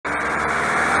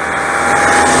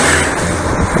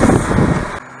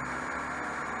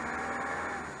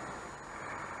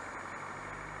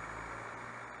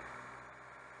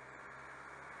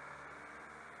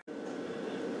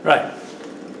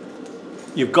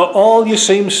You've got all your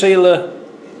seam sealer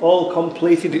all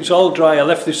completed, it's all dry. I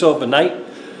left this overnight.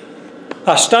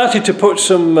 I started to put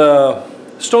some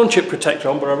stone chip protector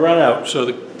on, but I ran out, so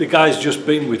the guy's just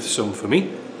been with some for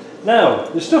me. Now,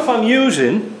 the stuff I'm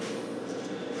using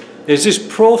is this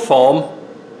Proform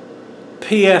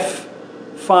PF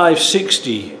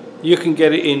 560. You can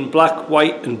get it in black,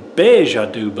 white and beige, I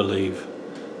do believe.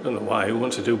 I don't know why, who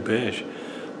wants to do beige?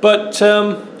 But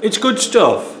it's good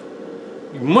stuff.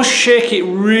 You must shake it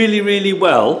really, really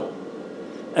well.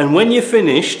 And when you're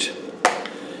finished,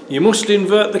 you must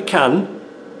invert the can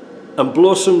and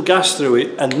blow some gas through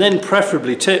it, and then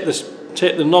preferably take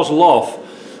the nozzle off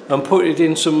and put it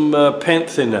in some paint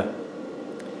thinner.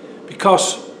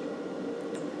 Because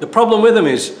the problem with them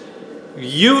is,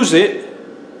 use it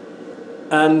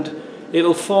and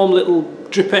it'll form little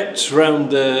dripettes around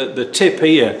the tip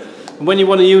here. And when you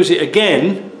want to use it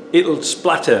again, it'll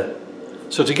splatter.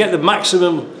 So to get the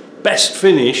maximum best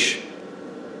finish,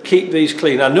 keep these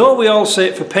clean. I know we all say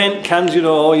it for paint cans, you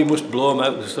know, oh, you must blow them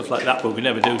out and stuff like that, but we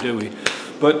never do we?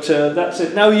 But that's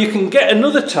it. Now you can get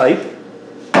another type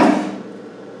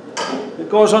that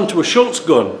goes onto a Schultz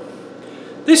gun.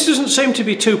 This doesn't seem to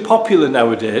be too popular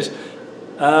nowadays.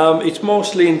 It's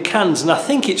mostly in cans, and I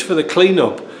think it's for the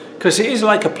cleanup, because it is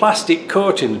like a plastic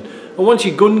coating, and once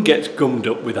your gun gets gummed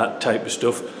up with that type of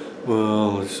stuff,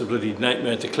 well, it's a bloody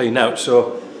nightmare to clean out.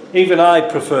 So even I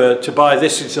prefer to buy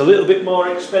this. It's a little bit more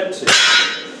expensive.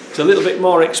 It's a little bit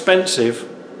more expensive,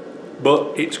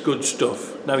 but it's good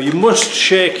stuff. Now you must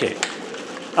shake it.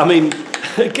 I mean,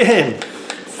 again,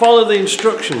 follow the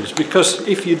instructions, because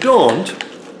if you don't,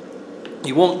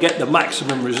 you won't get the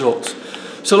maximum results.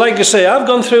 So like I say, I've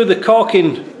gone through the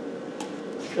caulking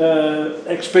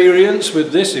experience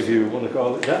with this, if you want to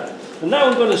call it that, and now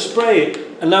I'm going to spray it.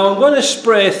 And now I'm going to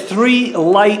spray 3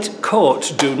 light coats.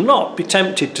 Do not be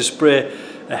tempted to spray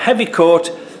a heavy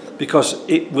coat, because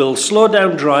it will slow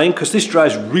down drying, because this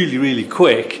dries really, really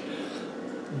quick,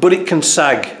 but it can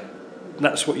sag. And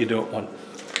that's what you don't want.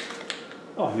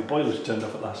 Oh, your boiler's turned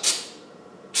off at last.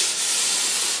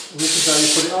 And this is how you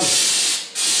put it on.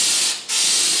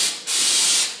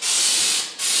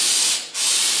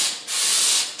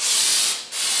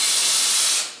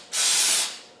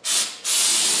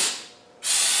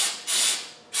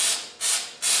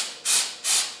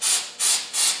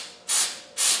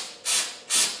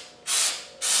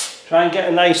 Try and get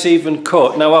a nice even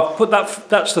coat. Now I've put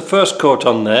that's the first coat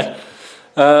on there.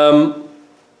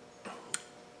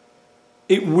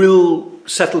 It will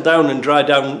settle down and dry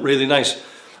down really nice.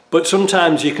 But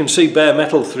sometimes you can see bare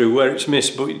metal through where it's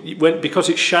missed, but because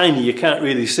it's shiny you can't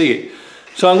really see it.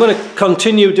 So I'm going to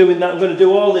continue doing that. I'm going to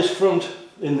do all this front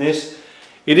in this.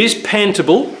 It is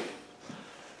paintable.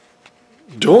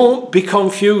 Don't be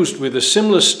confused with the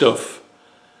similar stuff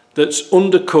that's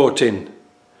undercoating,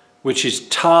 which is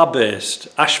tar based,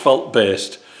 asphalt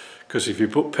based, because if you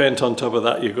put paint on top of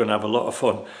that you're going to have a lot of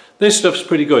fun. This stuff's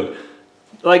pretty good.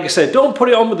 Like I said, don't put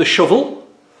it on with a shovel,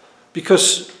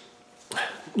 because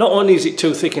not only is it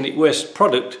too thick and it wastes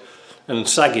product and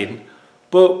sagging,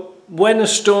 but when a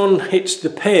stone hits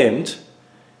the paint,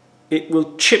 it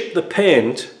will chip the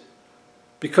paint,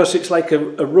 because it's like a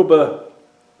rubber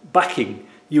backing.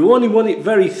 You only want it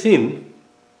very thin,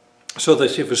 so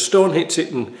that if a stone hits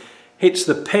it and hits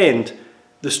the paint,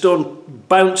 the stone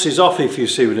bounces off, if you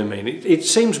see what I mean. It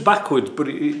seems backwards, but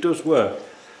it does work.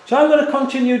 So I'm going to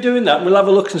continue doing that, and we'll have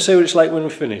a look and see what it's like when we're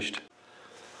finished.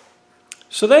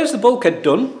 So there's the bulkhead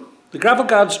done. The gravel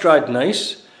guard's dried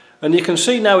nice, and you can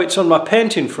see now it's on my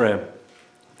painting frame.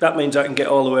 That means I can get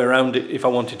all the way around it if I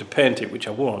wanted to paint it, which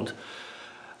I won't.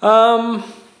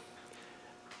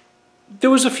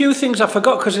 There was a few things I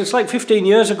forgot, because it's like 15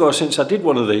 years ago since I did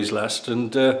one of these last,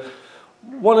 and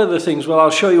one of the things, well,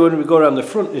 I'll show you when we go around the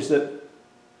front, is that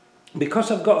because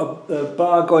I've got a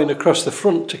bar going across the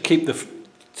front to keep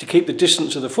the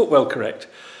distance of the footwell correct,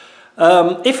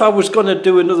 if I was going to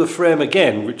do another frame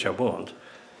again, which I won't,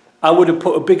 I would have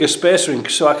put a bigger spacer in,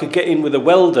 so I could get in with a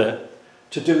welder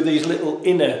to do these little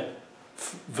inner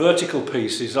vertical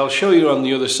pieces. I'll show you on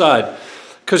the other side,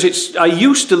 because I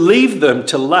used to leave them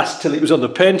to last till it was on the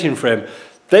painting frame,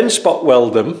 then spot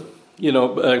weld them, you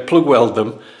know, plug weld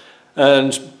them,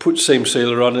 and put seam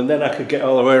sealer on, and then I could get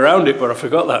all the way around it, but I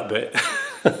forgot that bit.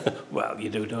 Well, you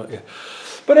do, don't you?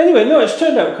 But anyway, no, it's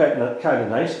turned out kind of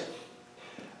nice.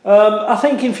 I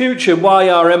think in future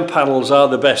YRM panels are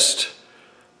the best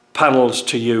panels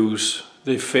to use.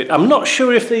 They fit. I'm not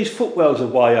sure if these footwells are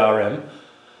YRM,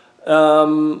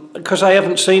 because I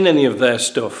haven't seen any of their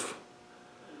stuff.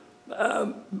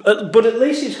 But at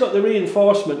least it's got the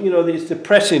reinforcement, you know, it's the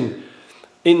pressing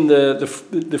in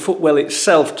the footwell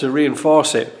itself to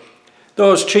reinforce it.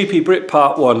 Those cheapy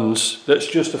Britpart ones, that's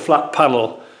just a flat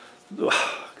panel.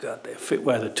 God, they fit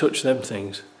where they touch them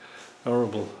things.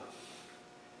 Horrible.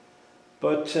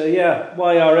 But yeah,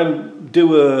 YRM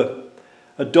do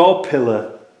a door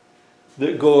pillar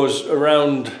that goes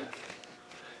around,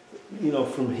 you know,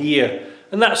 from here.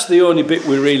 And that's the only bit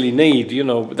we really need, you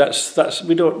know.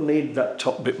 We don't need that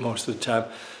top bit most of the time.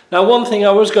 Now, one thing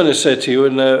I was going to say to you,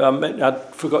 and I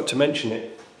forgot to mention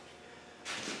it.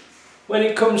 When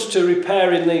it comes to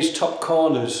repairing these top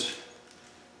corners,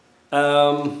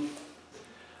 I'm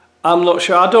not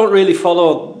sure. I don't really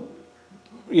follow,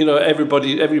 you know,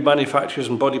 every manufacturers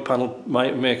and body panel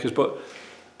makers, but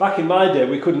back in my day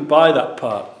we couldn't buy that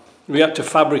part. We had to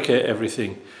fabricate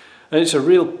everything, and it's a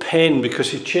real pain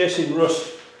because you're chasing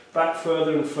rust back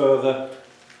further and further,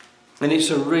 and it's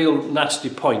a real nasty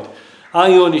point.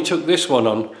 I only took this one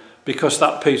on because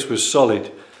that piece was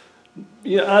solid.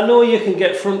 Yeah, I know you can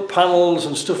get front panels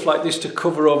and stuff like this to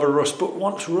cover over rust, but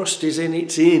once rust is in,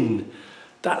 it's in.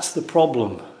 That's the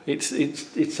problem.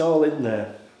 It's all in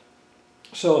there.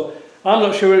 So I'm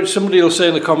not sure. Somebody will say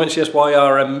in the comments, yes,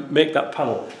 YRM make that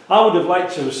panel. I would have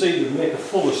liked to have seen them make a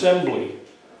full assembly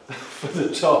for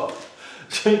the top,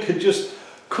 so you could just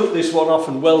cut this one off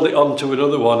and weld it onto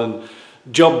another one, and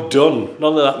job done.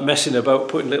 None of that messing about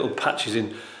putting little patches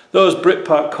in. Those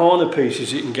Britpart corner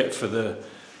pieces you can get for the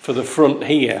front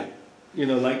here, you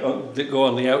know, like that go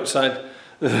on the outside,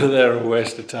 they're a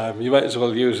waste of time. You might as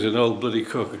well use an old bloody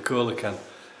Coca-Cola can.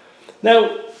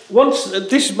 Now,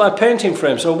 this is my painting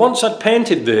frame, so once I'd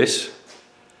painted this,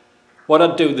 what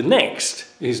I'd do the next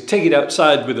is take it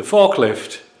outside with a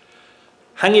forklift,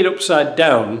 hang it upside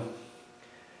down,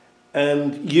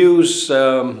 and use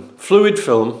fluid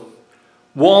film,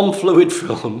 warm fluid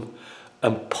film,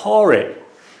 and pour it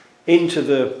into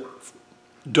the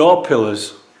door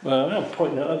pillars. Well, I'm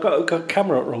pointing out, I've got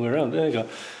camera wrong around, there you go.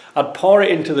 I'd pour it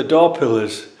into the door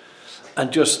pillars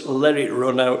and just let it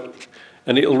run out.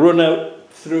 And it'll run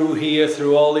out through here,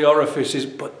 through all the orifices,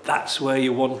 but that's where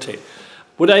you want it.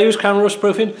 Would I use crown rust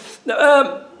proofing?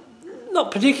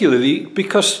 Not particularly,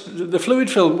 because the fluid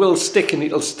film will stick and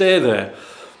it'll stay there.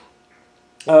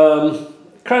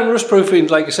 Crown rust proofing,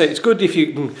 like I say, it's good if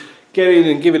you can get in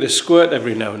and give it a squirt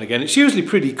every now and again. It's usually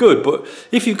pretty good, but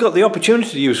if you've got the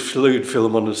opportunity to use fluid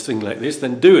film on a thing like this,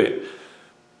 then do it.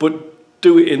 But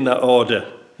do it in that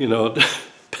order, you know,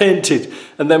 paint it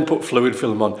and then put fluid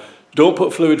film on. Don't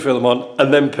put fluid film on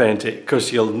and then paint it,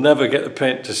 because you'll never get the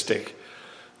paint to stick.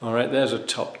 All right, there's a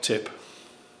top tip.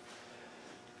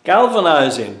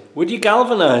 Galvanising. Would you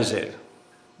galvanise it?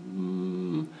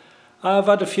 I've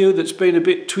had a few that's been a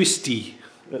bit twisty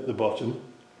at the bottom.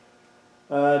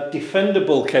 Defender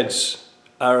bulkheads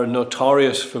are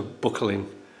notorious for buckling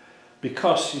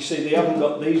because, you see, they haven't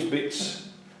got these bits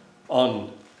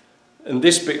on, and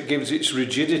this bit gives its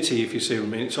rigidity, if you see what I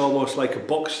mean. It's almost like a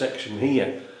box section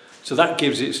here, so that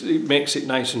gives it makes it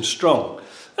nice and strong.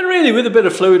 And really, with a bit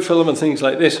of fluid film and things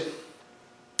like this,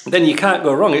 then you can't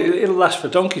go wrong. It'll last for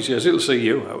donkey's years. It'll see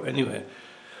you out anyway.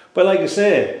 But like I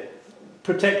say,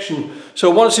 protection. So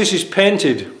once this is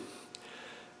painted,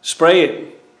 spray it.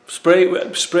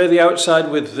 Spray the outside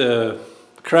with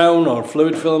crown or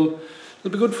fluid film.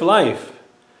 It'll be good for life.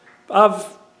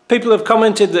 People have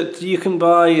commented that you can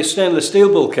buy stainless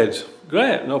steel bulkheads.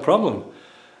 Great, no problem.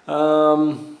 Are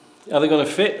they going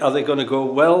to fit? Are they going to go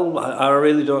well? I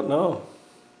really don't know.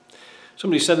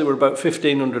 Somebody said they were about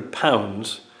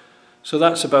 £1,500. So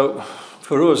that's about,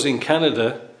 for us in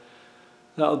Canada,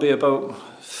 that'll be about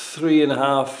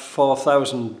 $3,500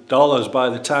 to $4,000 by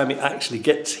the time it actually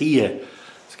gets here.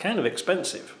 Kind of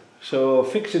expensive, so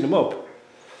fixing them up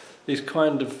is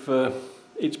kind of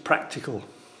it's practical.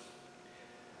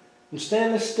 And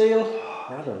stainless steel,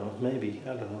 I don't know, maybe,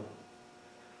 I don't know,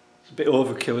 it's a bit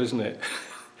overkill, isn't it?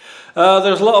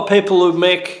 There's a lot of people who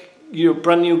make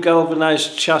brand new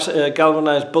galvanized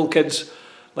bulkheads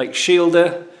like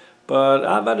Shielder, but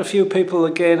I've had a few people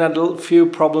again had a few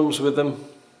problems with them.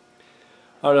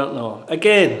 I don't know,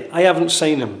 again, I haven't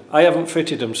seen them, I haven't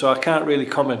fitted them, so I can't really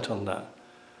comment on that.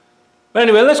 But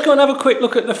anyway, let's go and have a quick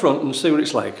look at the front and see what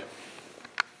it's like.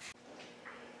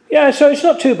 Yeah, so it's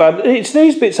not too bad. It's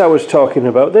these bits I was talking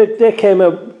about. They came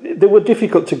out, they were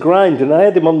difficult to grind, and I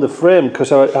had them on the frame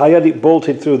because I had it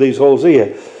bolted through these holes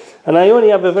here. And I only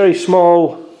have a very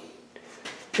small,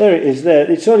 there it is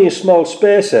there, it's only a small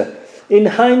spacer. In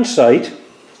hindsight,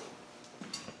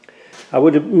 I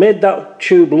would have made that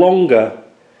tube longer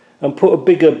and put a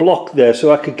bigger block there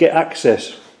so I could get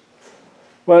access.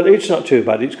 Well, it's not too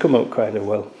bad, it's come out kind of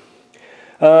well.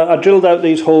 I drilled out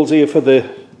these holes here for the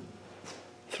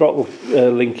throttle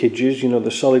linkages, you know,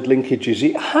 the solid linkages.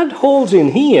 It had holes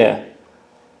in here,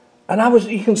 And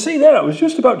you can see there, I was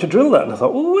just about to drill that, and I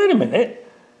thought, well, wait a minute,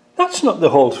 that's not the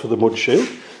holes for the mud shield.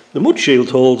 The mud shield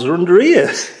holes are under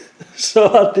here. So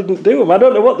I didn't do them. I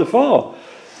don't know what they're for.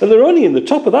 And they're only in the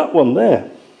top of that one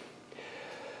there.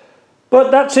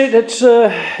 But that's it,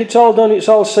 it's all done, it's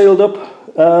all sealed up.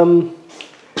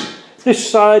 This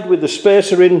side with the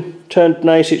spacer in turned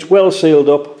nice, it's well sealed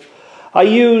up. I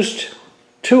used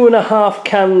 2.5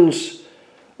 cans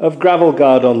of gravel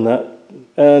guard on that,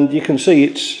 and you can see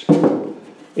it's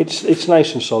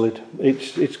nice and solid.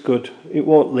 It's good. It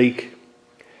won't leak.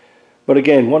 But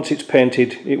again, once it's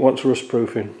painted, it wants rust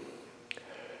proofing.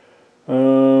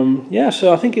 Yeah,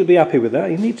 so I think he'll be happy with that.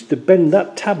 He needs to bend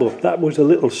that tab up. That was a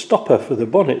little stopper for the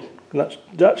bonnet.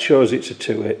 That shows it's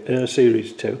a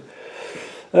series 2.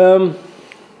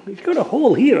 He's got a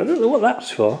hole here. I don't know what that's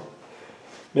for.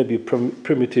 Maybe a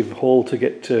primitive hole to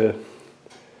get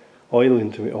oil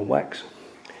into it, or wax.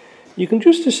 You can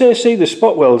just see the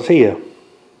spot welds here.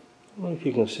 I don't know if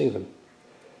you can see them.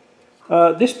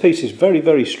 This piece is very,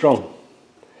 very strong.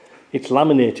 It's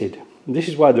laminated. And this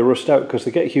is why they rust out, because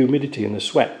they get humidity and the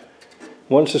sweat.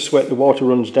 Once the water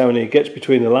runs down here, it gets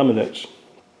between the laminates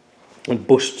and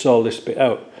busts all this bit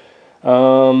out.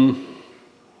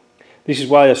 This is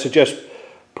why I suggest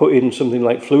putting something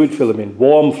like fluid film in,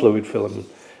 warm fluid film,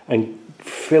 and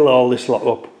fill all this lot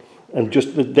up. And just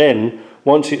then,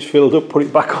 once it's filled up, put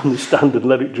it back on the stand and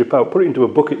let it drip out. Put it into a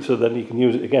bucket so then you can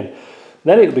use it again.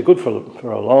 Then it'll be good for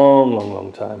a long, long,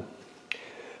 long time.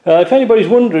 If anybody's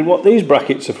wondering what these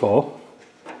brackets are for,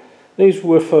 these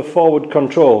were for forward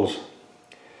controls.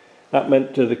 That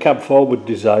meant the cab forward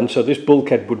design, so this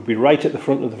bulkhead would be right at the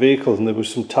front of the vehicle, and there was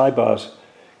some tie bars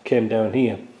came down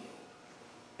here.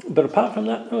 But apart from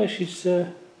that, no, it's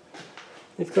got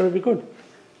to be good.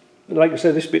 Like I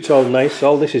said, this bit's all nice,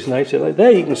 all this is nice. Like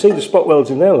there, you can see the spot welds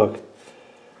in there, look.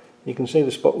 You can see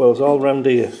the spot welds all round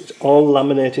here. It's all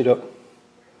laminated up.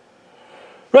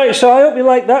 Right, so I hope you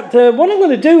like that. What I'm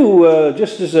going to do,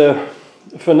 just as a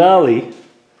finale,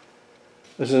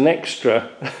 as an extra,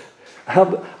 I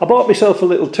bought myself a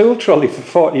little tool trolley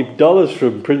for $40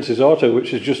 from Prince's Auto,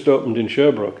 which has just opened in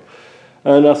Sherbrooke.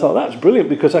 And I thought, that's brilliant,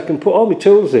 because I can put all my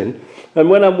tools in, and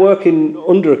when I'm working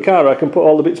under a car, I can put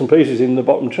all the bits and pieces in the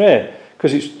bottom tray,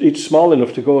 because it's small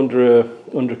enough to go under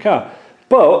a car.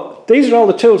 But these are all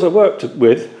the tools I've worked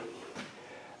with,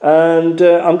 and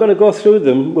I'm going to go through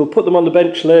them. We'll put them on the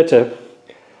bench later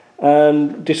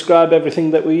and describe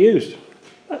everything that we used.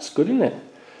 That's good, isn't it?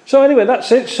 So anyway,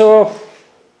 that's it. So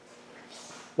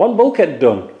one bulkhead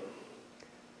done.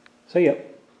 See ya.